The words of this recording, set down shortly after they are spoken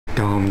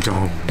Dum,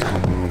 dum,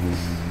 dum.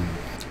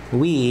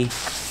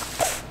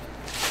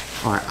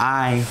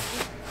 I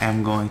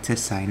am going to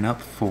sign up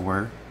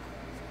for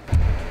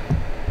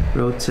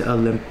Road to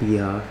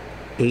Olympia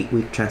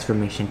 8-Week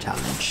Transformation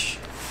Challenge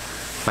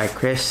by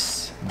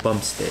Chris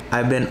Bumstead.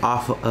 I've been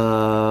off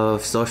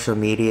of social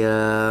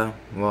media.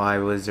 Well, I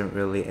wasn't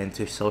really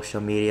into social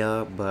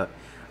media, but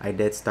I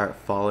did start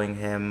following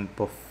him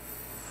what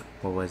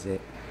was it?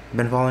 I've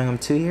been following him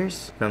 2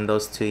 years. From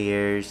those 2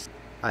 years,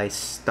 I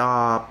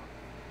stopped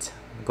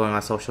going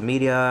on social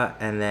media,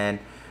 and then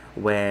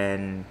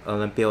when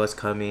Olympia was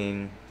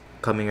coming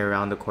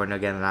around the corner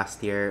again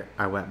last year,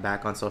 I went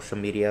back on social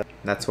media.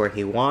 That's where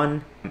he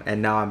won,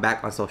 and now I'm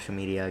back on social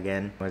media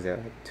again. Was it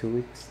like 2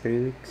 weeks,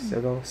 3 weeks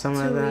ago?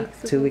 Something like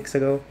that. 2 weeks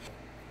ago.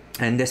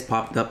 And this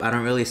popped up. I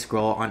don't really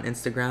scroll on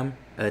Instagram.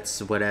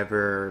 It's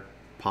whatever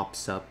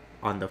pops up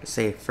on the,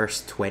 say,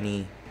 first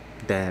 20,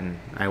 then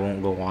I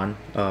won't go on.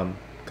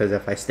 Because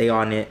if I stay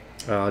on it,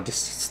 I'll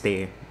just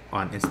stay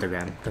on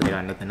Instagram because I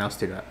got nothing else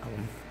to do.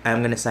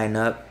 I'm gonna sign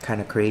up.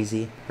 Kind of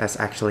crazy. Let's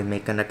actually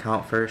make an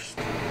account first.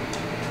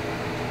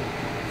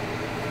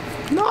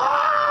 No!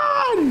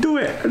 Do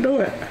it! Do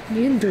it!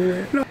 You can do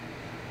it. No.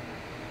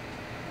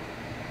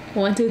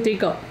 1, 2, 3,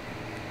 go.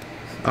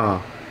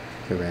 Oh,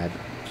 too bad.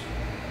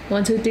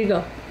 1, 2, 3,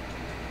 go.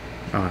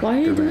 Oh, why are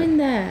you doing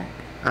that?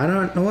 I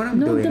don't know what I'm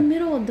doing.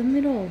 No, the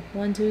middle.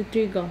 1, 2,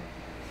 3, go.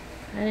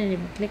 I didn't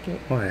even click it.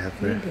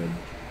 Whatever. You did.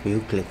 You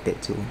clicked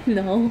it too.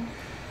 No.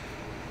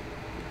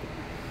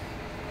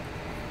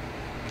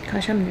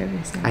 Gosh, I'm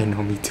nervous now. I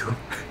know, me too.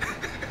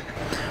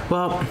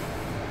 Well,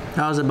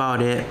 that was about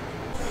it.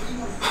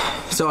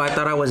 So I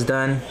thought I was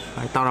done.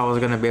 I thought I was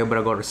gonna be able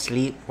to go to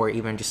sleep or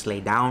even just lay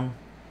down.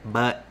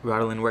 But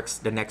Rodolin works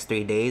the next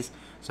 3 days,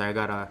 so I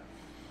gotta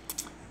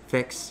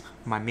fix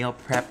my meal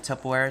prep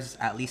Tupperwares,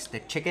 at least the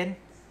chicken.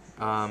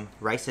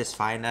 Rice is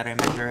fine that I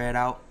measure it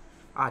out.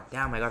 Ah,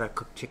 damn, I gotta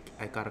cook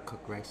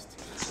rice.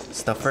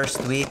 It's the first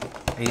week.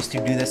 I used to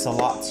do this a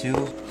lot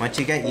too. Once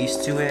you get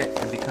used to it,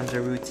 it becomes a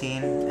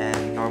routine,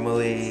 and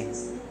normally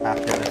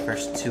after the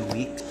first 2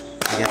 weeks,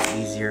 it gets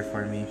easier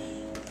for me.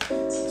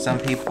 Some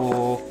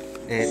people,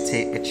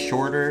 it's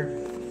shorter.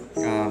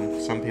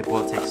 Some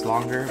people it takes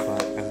longer,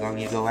 but as long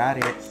as you go at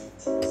it,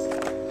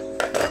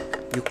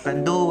 you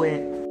can do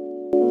it.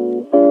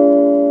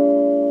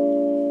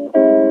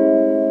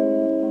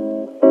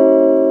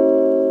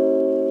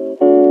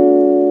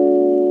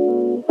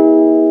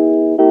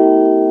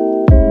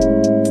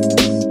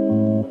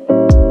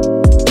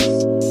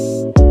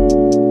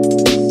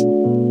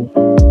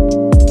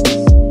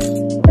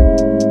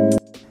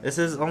 This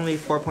is only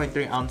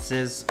 4.3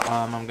 ounces.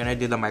 I'm gonna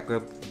do the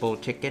micro bowl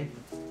chicken,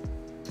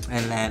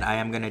 and then I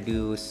am gonna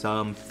do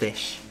some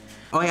fish.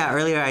 Oh yeah,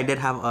 earlier I did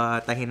have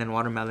tahini and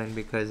watermelon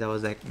because I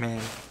was like,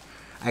 man,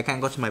 I can't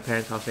go to my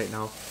parents' house right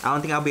now. I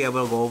don't think I'll be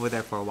able to go over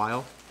there for a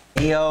while.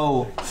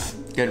 Yo,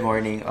 good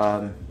morning.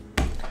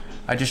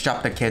 I just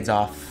dropped the kids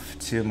off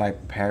to my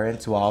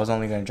parents. Well, I was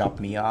only gonna drop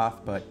me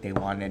off, but they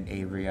wanted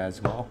Avery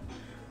as well,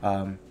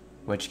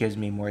 which gives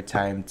me more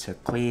time to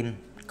clean,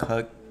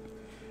 cook,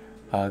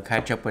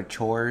 catch up with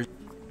chores,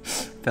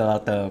 fill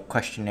out the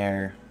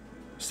questionnaire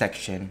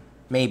section,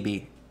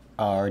 maybe,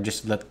 or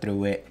just look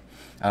through it,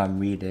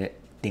 read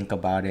it, think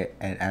about it,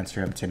 and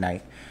answer them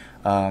tonight.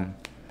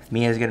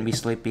 Mia's gonna be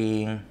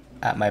sleeping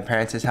at my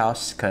parents'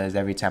 house because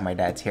every time my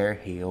dad's here,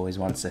 he always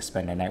wants to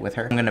spend the night with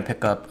her. I'm gonna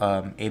pick up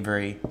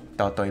Avery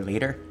Totoy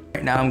later.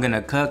 Right now I'm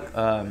gonna cook.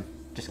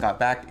 Just got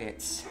back.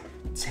 It's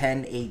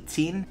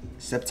 10/18,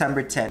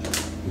 September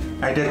 10th.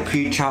 I did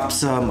pre-chop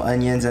some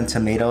onions and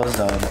tomatoes.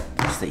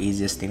 It's the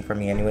easiest thing for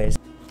me anyways.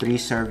 3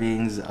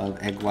 servings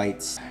of egg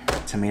whites,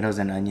 tomatoes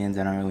and onions.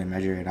 I don't really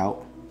measure it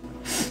out,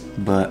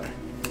 but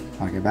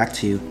I'll get back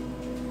to you.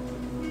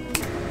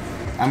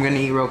 I'm gonna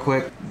eat real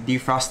quick.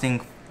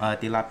 Defrosting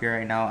tilapia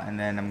right now, and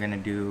then I'm gonna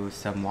do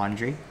some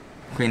laundry.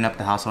 Clean up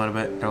the house a little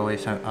bit, throw away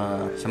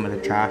some of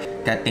the trash.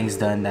 Get things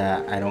done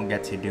that I don't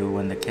get to do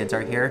when the kids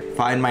are here.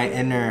 Find my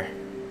inner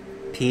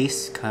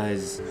peace,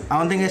 because I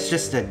don't think it's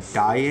just the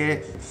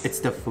diet, it's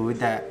the food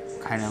that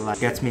kind of like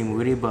gets me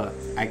moody, but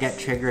I get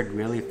triggered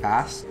really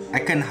fast. I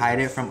can hide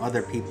it from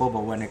other people,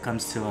 but when it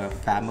comes to a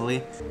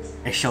family,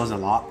 it shows a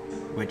lot,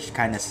 which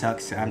kind of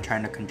sucks. I'm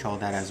trying to control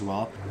that as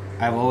well.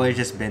 I've always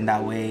just been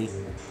that way.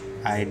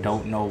 I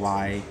don't know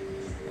why.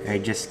 I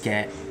just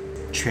get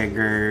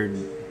triggered.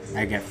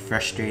 I get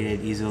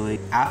frustrated easily.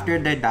 After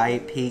the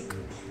diet peak,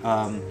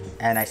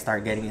 and I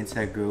start getting into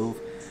the groove,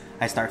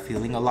 I start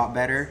feeling a lot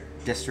better.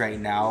 Just right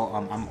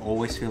now, I'm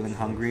always feeling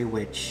hungry,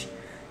 which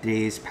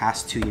these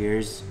past 2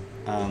 years,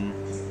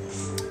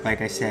 like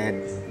I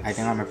said, I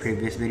think on my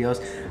previous videos,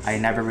 I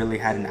never really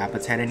had an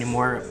appetite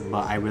anymore,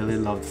 but I really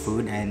loved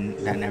food, and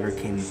that never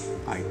came.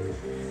 Like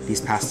these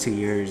past 2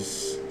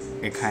 years,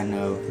 it kind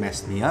of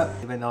messed me up.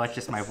 Even though it's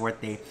just my 4th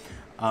day,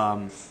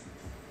 I'm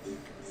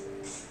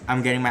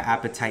getting my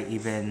appetite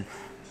even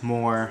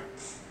more.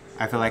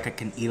 I feel like I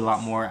can eat a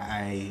lot more.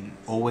 I'm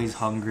always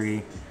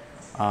hungry.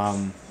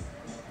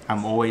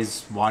 I'm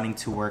always wanting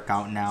to work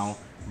out now,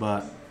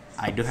 but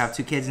I do have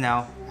 2 kids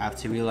now. I have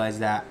to realize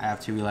that. I have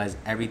to realize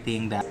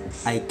everything that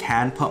I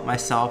can put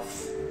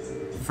myself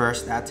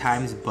first at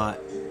times,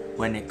 but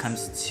when it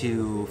comes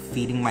to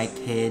feeding my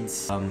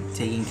kids,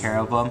 taking care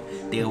of them,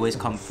 they always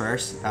come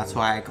first. That's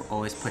why I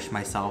always push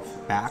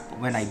myself back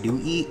when I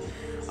do eat.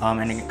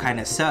 And it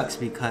kind of sucks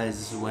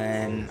because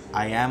when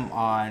I am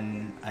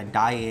on a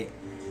diet,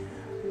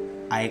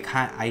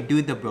 I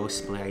do the bro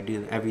split. I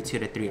do every 2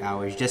 to 3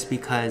 hours just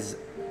because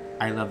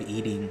I love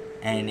eating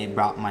and it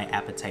brought my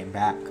appetite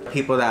back.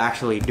 People that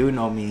actually do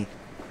know me,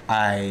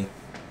 I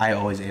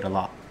always ate a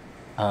lot.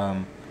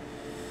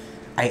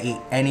 I eat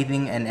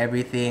anything and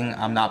everything.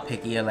 I'm not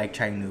picky. I like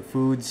trying new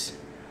foods,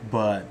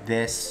 but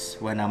this,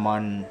 when I'm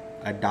on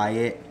a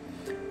diet,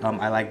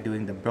 I like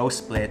doing the bro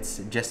splits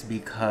just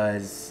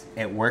because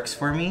it works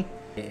for me.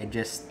 It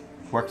just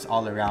works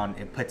all around.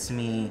 It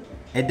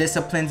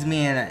disciplines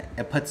me, and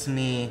it puts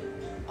me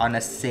on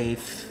a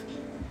safe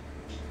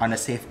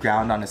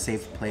ground, on a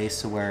safe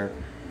place where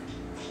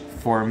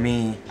for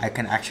me, I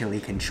can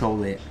actually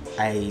control it.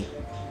 I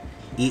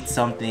eat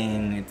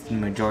something, it's the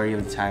majority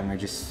of the time I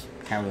just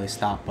can't really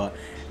stop. But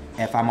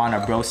if I'm on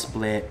a bro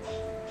split,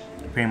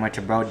 pretty much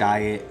a bro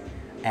diet,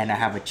 and I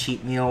have a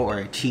cheat meal or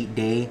a cheat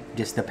day,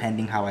 just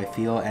depending how I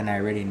feel, and I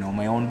already know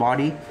my own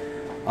body,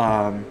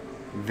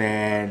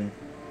 then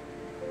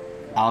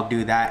I'll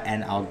do that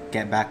and I'll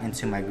get back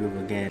into my groove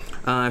again.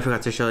 I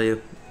forgot to show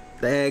you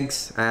the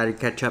eggs. I added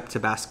ketchup,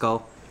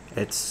 Tabasco.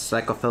 It's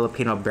like a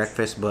Filipino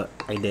breakfast, but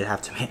I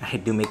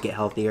do make it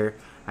healthier.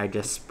 I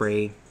just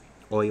spray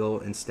oil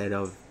instead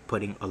of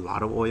putting a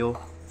lot of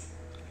oil.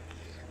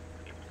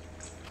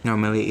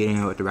 Normally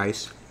eating it with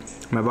rice.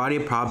 My body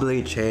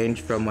probably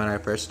changed from when I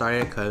first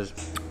started because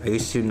I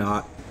used to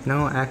not.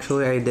 No,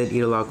 actually I did eat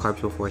a lot of carbs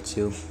before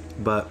too.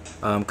 But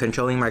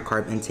controlling my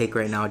carb intake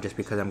right now just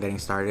because I'm getting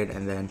started,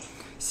 and then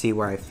see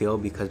where I feel,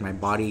 because my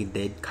body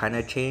did kind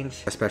of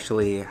change,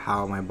 especially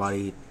how my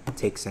body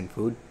takes in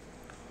food.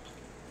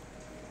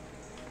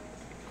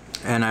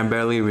 And I'm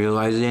barely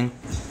realizing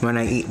when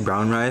I eat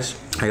brown rice,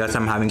 I guess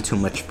I'm having too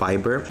much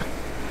fiber.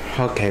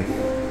 Okay,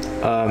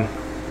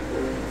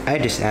 I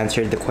just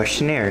answered the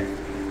questionnaire.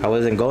 I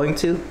wasn't going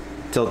to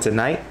till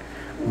tonight,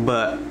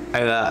 but I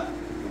got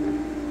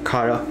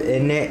caught up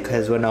in it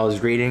because when I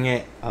was reading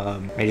it,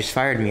 it just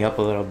fired me up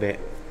a little bit,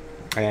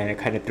 and it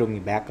kind of threw me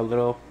back a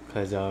little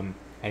because I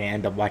didn't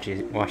end up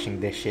washing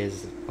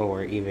dishes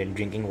or even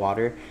drinking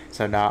water.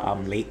 So now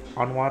I'm late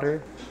on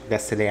water.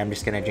 That's today. I'm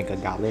just gonna drink a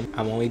gallon.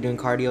 I'm only doing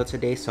cardio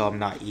today, so I'm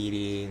not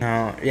eating.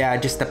 Yeah,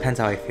 it just depends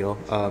how I feel.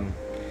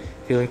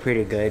 Feeling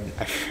pretty good.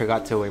 I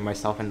forgot to weigh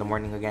myself in the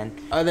morning again.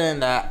 Other than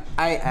that,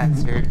 I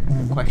answered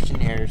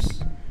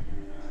questionnaires.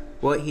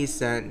 What he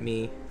sent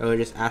me, I was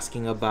just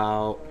asking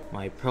about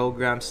my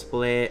program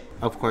split,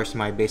 of course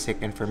my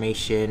basic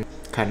information,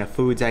 kind of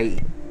foods I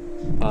eat,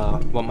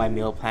 what my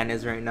meal plan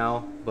is right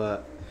now.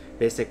 But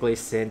basically,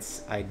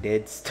 since I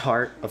did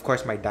start, of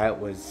course my diet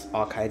was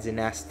all kinds of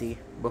nasty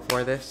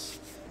before this,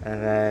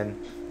 and then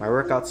my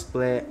workout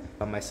split,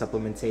 my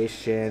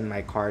supplementation,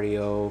 my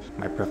cardio,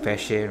 my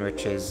profession,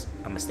 which is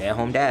I'm a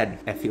stay-at-home dad.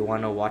 If you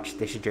want to watch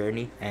this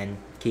journey and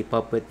keep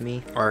up with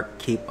me or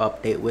keep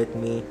update with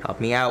me, help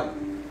me out.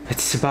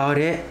 That's about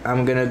it.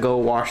 I'm gonna go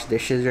wash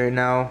dishes right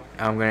now.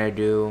 I'm gonna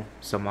do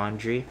some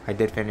laundry. I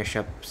did finish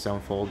up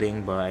some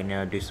folding, but I need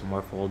to do some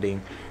more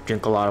folding,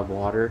 drink a lot of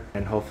water,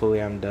 and hopefully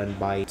I'm done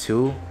by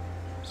 2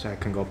 so I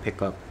can go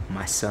pick up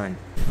my son.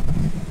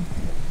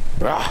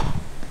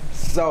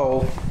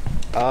 So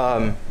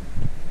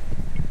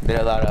did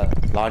a lot of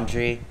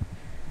laundry,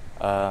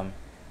 did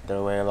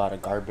away a lot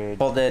of garbage,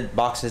 folded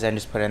boxes and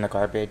just put it in the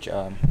garbage.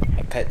 I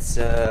cut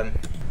some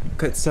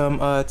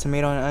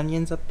tomato and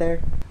onions up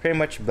there. Pretty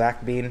much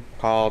black bean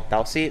called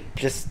tausi.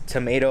 Just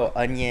tomato,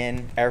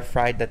 onion, air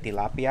fried the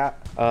tilapia.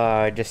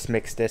 Just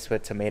mix this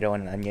with tomato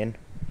and onion,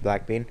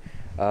 black bean.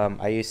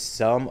 I use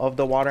some of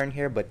the water in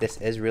here, but this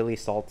is really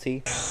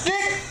salty.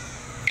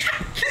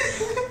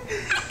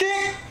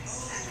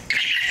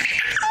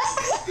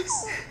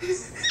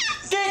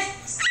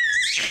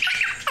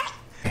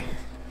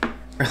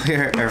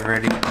 Earlier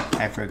already,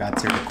 I forgot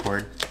to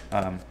record.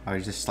 I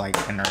was just like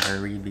in a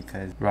hurry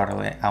because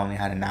I only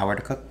had an hour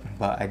to cook,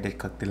 but I did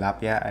cook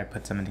tilapia. I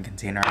put some in the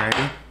container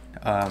already.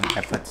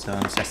 I put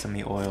some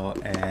sesame oil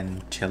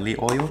and chili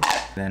oil.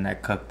 Then I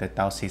cooked the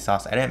tausi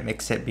sauce. I didn't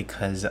mix it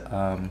because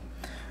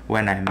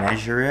when I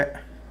measure it,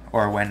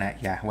 or when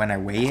I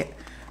weigh it,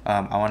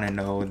 I want to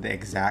know the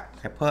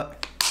exact I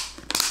put.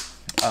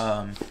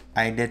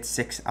 I did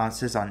 6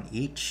 ounces on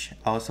each.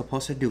 I was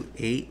supposed to do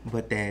 8,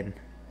 but then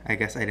I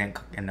guess I didn't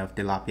cook enough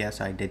tilapia,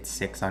 so I did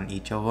 6 on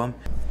each of them.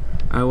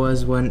 I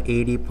was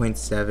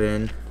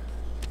 180.7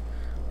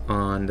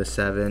 on the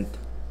 7th.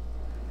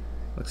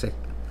 Looks like,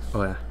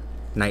 oh yeah,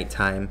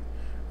 nighttime.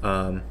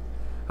 I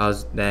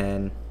was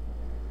then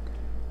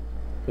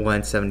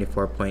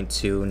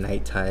 174.2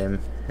 nighttime,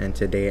 and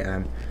today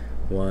I'm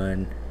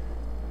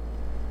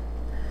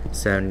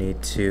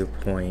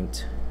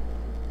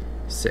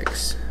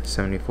 172.6,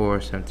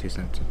 74, 72,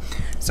 72.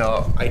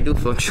 So I do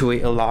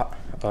fluctuate a lot.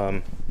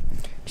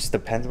 just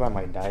depends on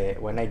my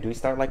diet. When I do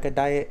start like a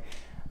diet,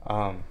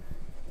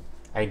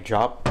 I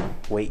drop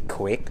weight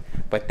quick,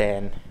 but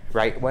then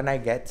right when I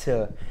get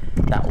to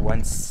that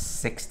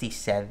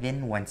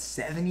 167,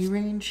 170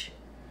 range,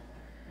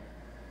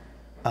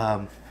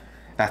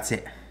 that's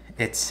it.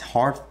 It's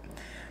hard.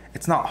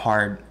 It's not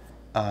hard.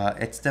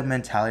 It's the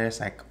mentality. It's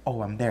like,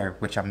 oh, I'm there,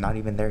 which I'm not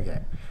even there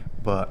yet.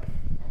 But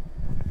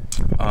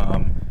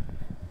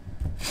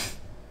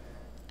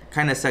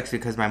kind of sucks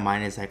because my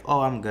mind is like,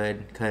 oh, I'm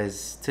good.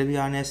 Because to be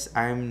honest,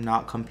 I'm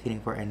not competing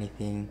for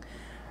anything.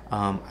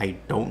 I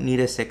don't need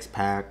a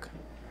six-pack,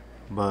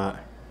 but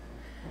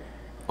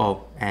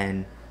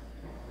and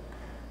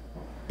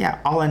yeah,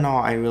 all in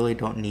all, I really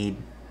don't need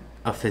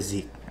a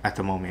physique at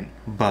the moment.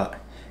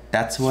 But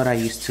that's what I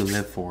used to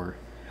live for.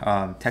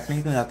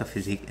 Technically, not the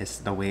physique, is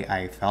the way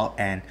I felt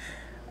and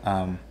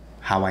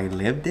how I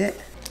lived it.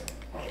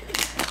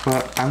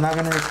 But I'm not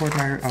gonna record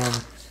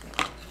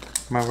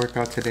my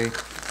workout today.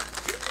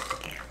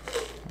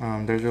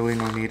 There's really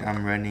no need.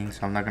 I'm running,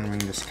 so I'm not gonna bring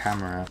this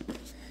camera.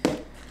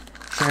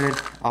 Shredded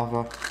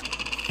alpha,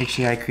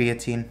 HCI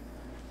creatine,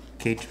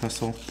 cage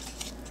muscle.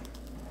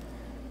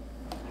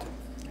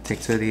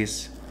 Take two of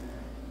these.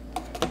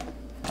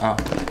 Oh,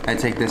 I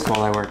take this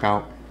while I work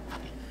out.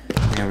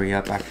 Let me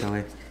re-up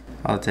actually.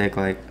 I'll take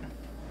like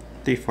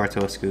 3/4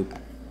 of a scoop.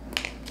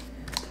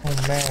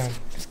 Oh man.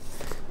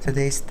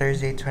 Today's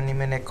Thursday,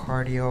 20-minute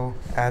cardio,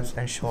 abs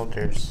and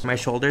shoulders. My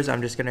shoulders,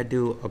 I'm just gonna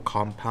do a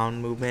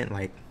compound movement,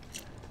 like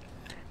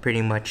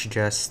pretty much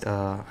just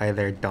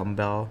either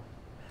dumbbell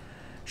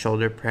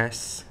shoulder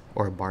press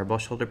or barbell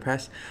shoulder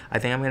press. I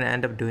think I'm gonna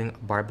end up doing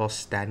barbell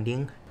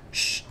standing,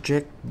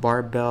 strict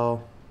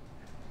barbell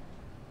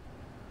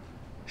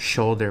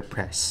shoulder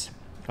press,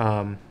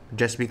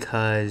 just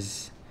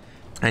because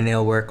I need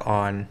to work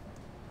on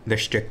the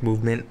strict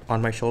movement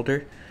on my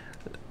shoulder.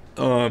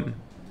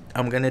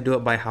 I'm gonna do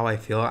it by how I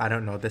feel. I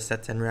don't know the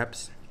sets and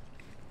reps,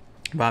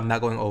 but I'm not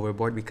going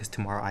overboard because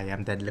tomorrow I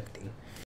am deadlifting.